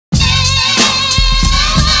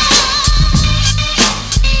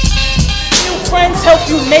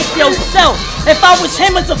you make yourself. If I was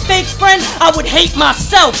him as a fake friend, I would hate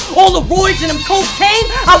myself. All the roids and them cocaine,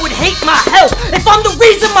 I would hate my health. If I'm the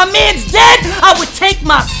reason my man's dead, I would take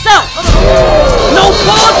myself. No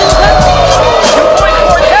pause. Your boy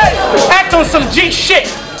Cortez act on some G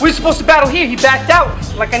shit. We were supposed to battle here, he backed out.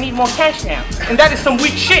 Like, I need more cash now. And that is some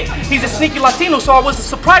weak shit. He's a sneaky Latino, so I wasn't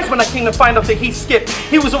surprised when I came to find out that he skipped.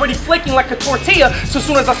 He was already flaking like a tortilla, so as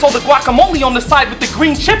soon as I saw the guacamole on the side with the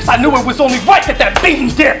green chips, I knew it was only right that that bean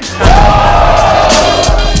dip.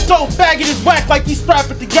 So faggot is whack like he's strapped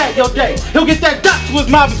at the gat your day. He'll get that dot to his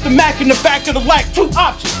mouth, it's the Mac in the back of the lack. Two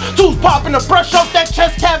options, two's popping a brush off that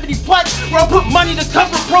chest cavity plaque. Where I put money to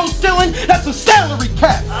cover pro ceiling, that's a salary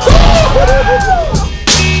cap.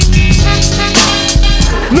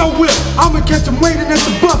 No whip, I'ma catch him waiting at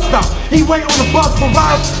the bus stop. He wait on the bus for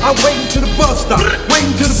rides, I'm waiting to the bus stop.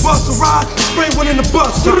 Waiting till the bus arrive, spray one in the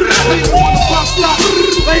bus stop. Waiting on the bus stop,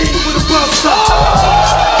 waiting with the bus stop.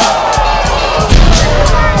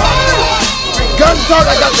 Guns out,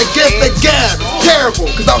 I got the gift that gab. It's terrible,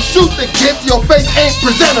 cause I'll shoot the gift, your face ain't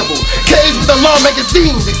presentable. K's with the long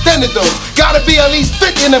magazines, extended those. Gotta be at least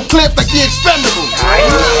 50 in them clips like the Expendables.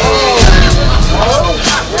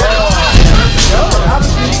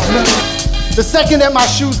 The second that my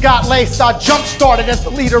shoes got laced, I jump-started as the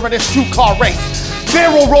leader in this two-car race.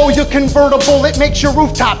 Barrel roll your convertible, it makes your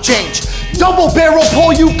rooftop change. Double barrel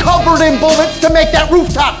pull you covered in bullets to make that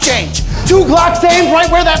rooftop change. 2 Glocks aimed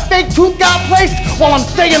right where that fake tooth got placed, while I'm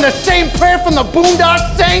saying the same prayer from the Boondock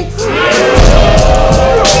Saints.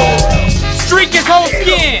 Streak his whole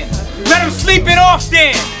skin, let him sleep it off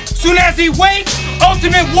then. Soon as he wake,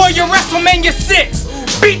 Ultimate Warrior WrestleMania 6.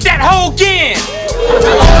 Beat that hoe again!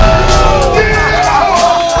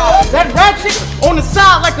 That ratchet on the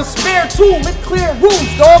side like a spare tool, it clear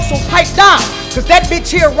rooms, dog, so pipe down. Cause that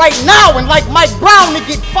bitch here right now, and like Mike Brown, to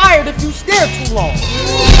get fired if you stare too long.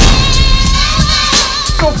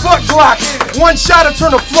 So fuck Glocks. One shot to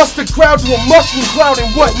turn a flustered crowd to a mushroom cloud and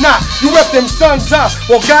whatnot. You rep them Suns out.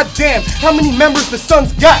 Well, goddamn, how many members the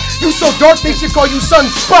Suns got? You so dark they should call you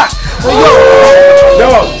Sunspot.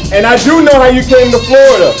 No, and I do know how you came to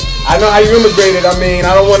Florida. I know how you immigrated. I mean,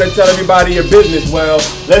 I don't want to tell everybody your business. Well,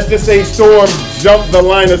 let's just say Storm jumped the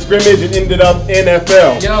line of scrimmage and ended up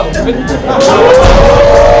NFL.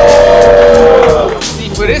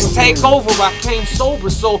 For this takeover, I came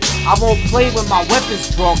sober, so I won't play with my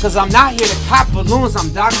weapons drawn. Cause I'm not here to cop balloons,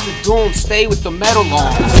 I'm Dr. Doom, stay with the metal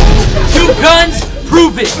on. 2 guns?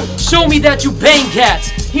 Prove it. Show me that you bang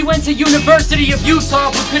cats. He went to University of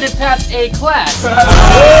Utah but couldn't pass A class.